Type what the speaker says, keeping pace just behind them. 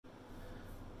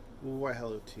Why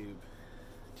hello tube.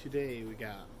 Today we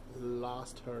got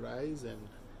Lost Horizon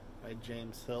by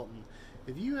James Hilton.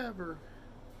 If you ever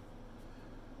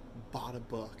bought a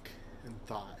book and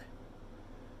thought,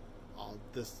 oh,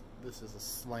 this is a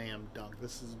slam dunk,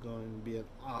 this is going to be an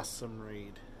awesome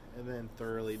read, and then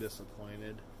thoroughly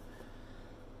disappointed,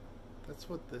 that's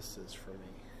what this is for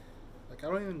me. Like I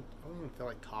don't even feel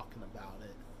like talking about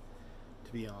it,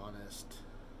 to be honest.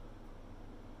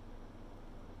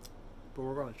 But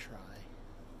we're gonna try.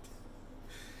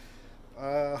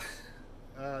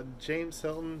 James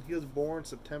Hilton, he was born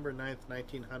September 9th,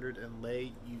 1900 in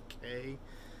Leigh, UK.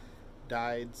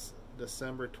 Died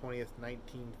December 20th,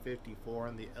 1954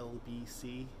 in the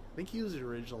LBC. I think he was the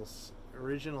original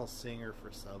singer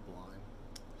for Sublime.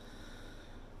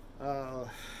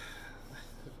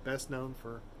 Best known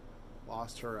for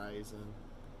Lost Horizon,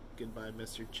 Goodbye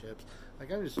Mr. Chips.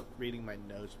 Like, I'm just reading my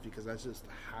notes because that's just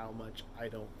how much I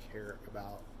don't care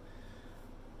about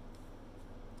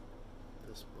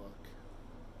this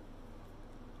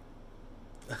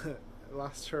book.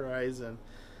 Lost Horizon,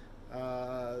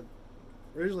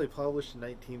 originally published in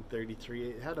 1933.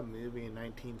 It had a movie in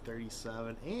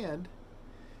 1937, and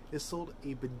it sold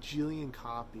a bajillion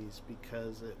copies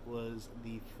because it was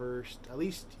the first, at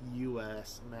least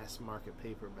U.S. mass market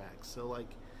paperback. So,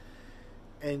 like,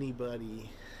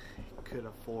 anybody could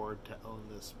afford to own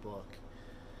this book.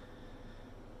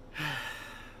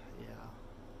 Yeah,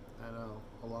 I know,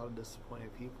 a lot of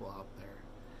disappointed people out there.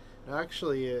 Now,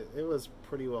 actually, it was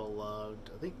pretty well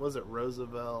loved. I think, was it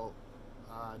Roosevelt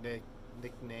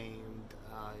nicknamed,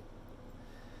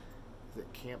 is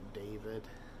it Camp David,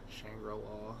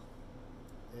 Shangri-La,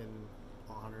 in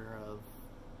honor of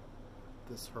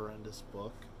this horrendous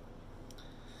book.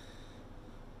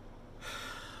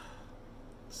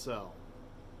 So,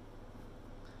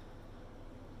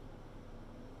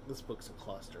 this book's a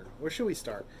cluster. Where should we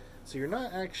start? So you're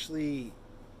not actually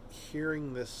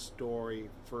hearing this story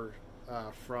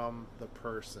from the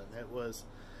person. It was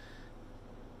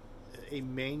a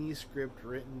manuscript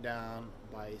written down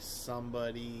by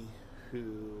somebody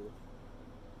who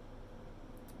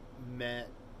met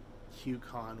Hugh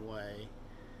Conway,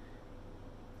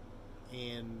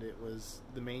 and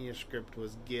the manuscript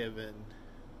was given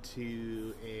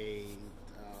to a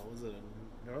was it a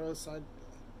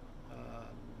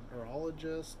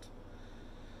neurologist?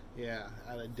 Yeah,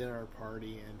 at a dinner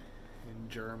party in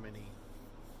Germany.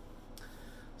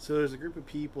 So there's a group of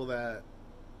people that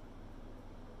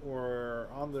were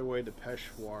on their way to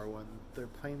Peshawar when their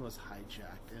plane was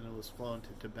hijacked and it was flown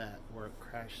to Tibet, where it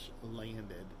crash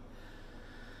landed.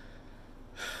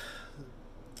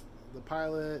 The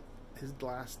pilot, his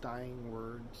last dying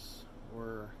words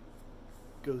were,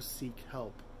 "Go seek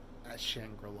help at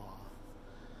Shangri-La."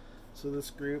 So this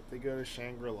group, they go to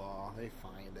Shangri-La, they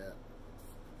find it,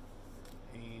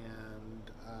 and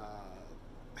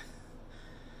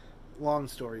long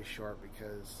story short,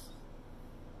 because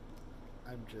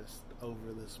I'm just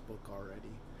over this book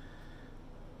already.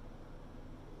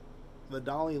 The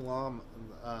Dalai Lama,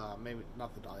 maybe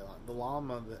not the Dalai Lama, the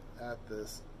Lama at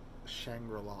this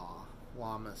Shangri-La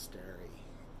monastery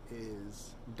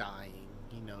is dying.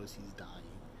 He knows he's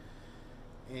dying,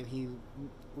 and he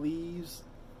leaves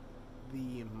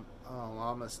the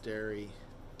monastery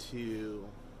to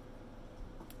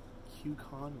Hugh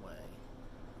Conway.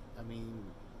 I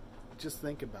mean, just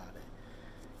think about it.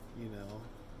 You know,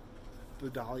 the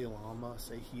Dalai Lama,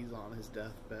 say he's on his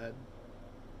deathbed,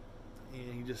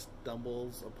 and he just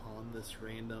stumbles upon this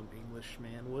random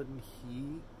Englishman. Wouldn't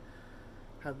he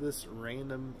have this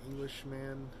random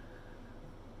Englishman,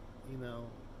 you know,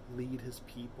 lead his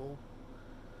people?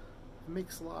 It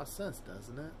makes a lot of sense,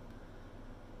 doesn't it?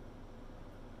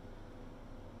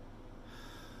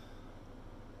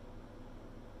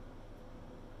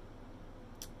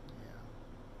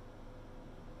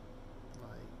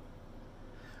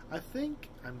 I think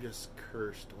I'm just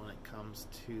cursed when it comes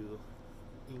to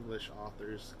English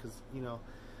authors, because, you know,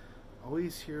 I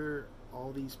always hear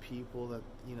all these people that,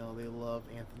 you know, they love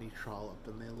Anthony Trollope,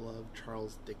 and they love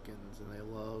Charles Dickens, and they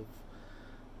love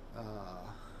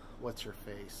what's her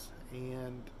face,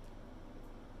 and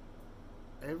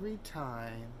every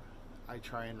time I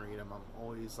try and read them, I'm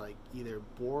always like either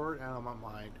bored out of my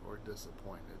mind or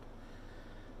disappointed.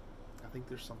 I think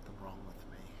there's something wrong with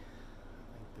me.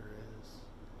 I think there is.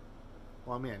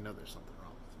 Well, I mean, I know there's something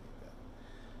wrong with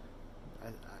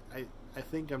me, but I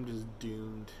think I'm just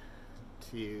doomed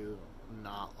to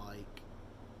not like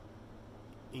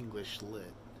English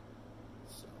lit.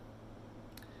 So,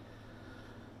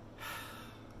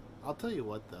 I'll tell you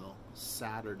what though,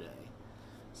 Saturday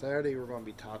we're going to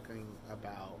be talking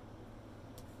about,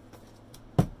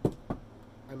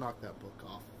 I knock that book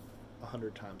off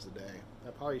 100 times a day.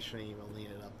 I probably shouldn't even lean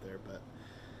it up there, but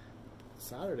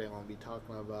Saturday I'm going to be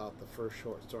talking about the first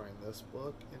short story in this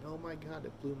book, and oh my god,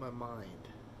 it blew my mind.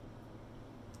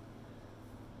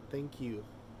 Thank you,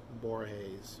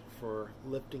 Borges, for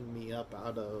lifting me up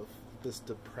out of this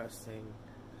depressing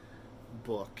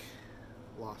book,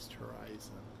 Lost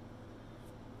Horizon.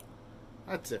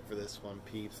 That's it for this one,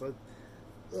 peeps. Let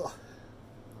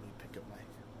me pick up my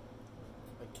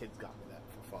kids got me that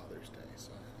for Father's Day,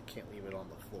 so I can't leave it on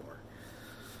the floor.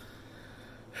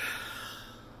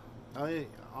 I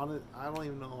don't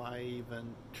even know I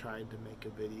even tried to make a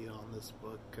video on this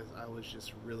book because I was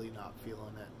just really not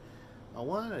feeling it. I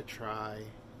wanted to try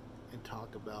and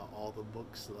talk about all the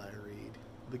books that I read,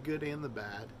 the good and the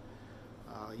bad.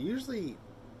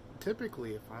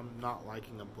 Typically, if I'm not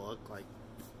liking a book like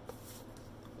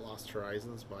Lost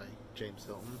Horizons by James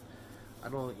Hilton, I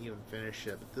don't even finish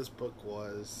it. But this book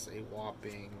was a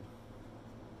whopping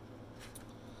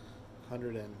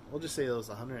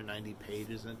 190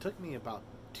 pages, and it took me about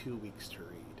 2 weeks to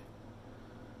read,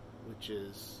 which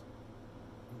is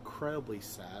incredibly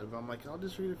sad. But I'm like, I'll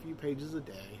just read a few pages a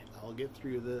day. I'll get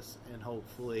through this, and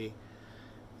hopefully,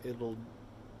 the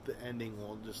ending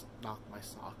will just knock my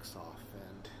socks off.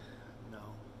 And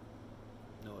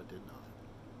no, it did not.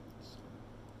 So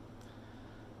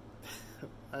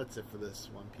that's it for this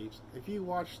one, peeps. If you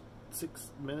watched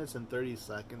 6 minutes and 30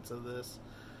 seconds of this,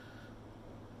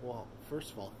 well,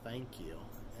 first of all, thank you.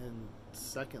 And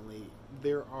secondly,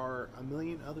 there are a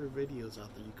million other videos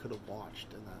out there you could have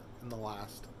watched in the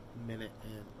last minute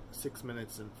and 6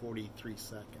 minutes and 43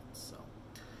 seconds. So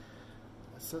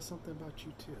that says something about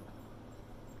you too.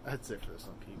 That's it for this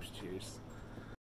one, peeps. Cheers.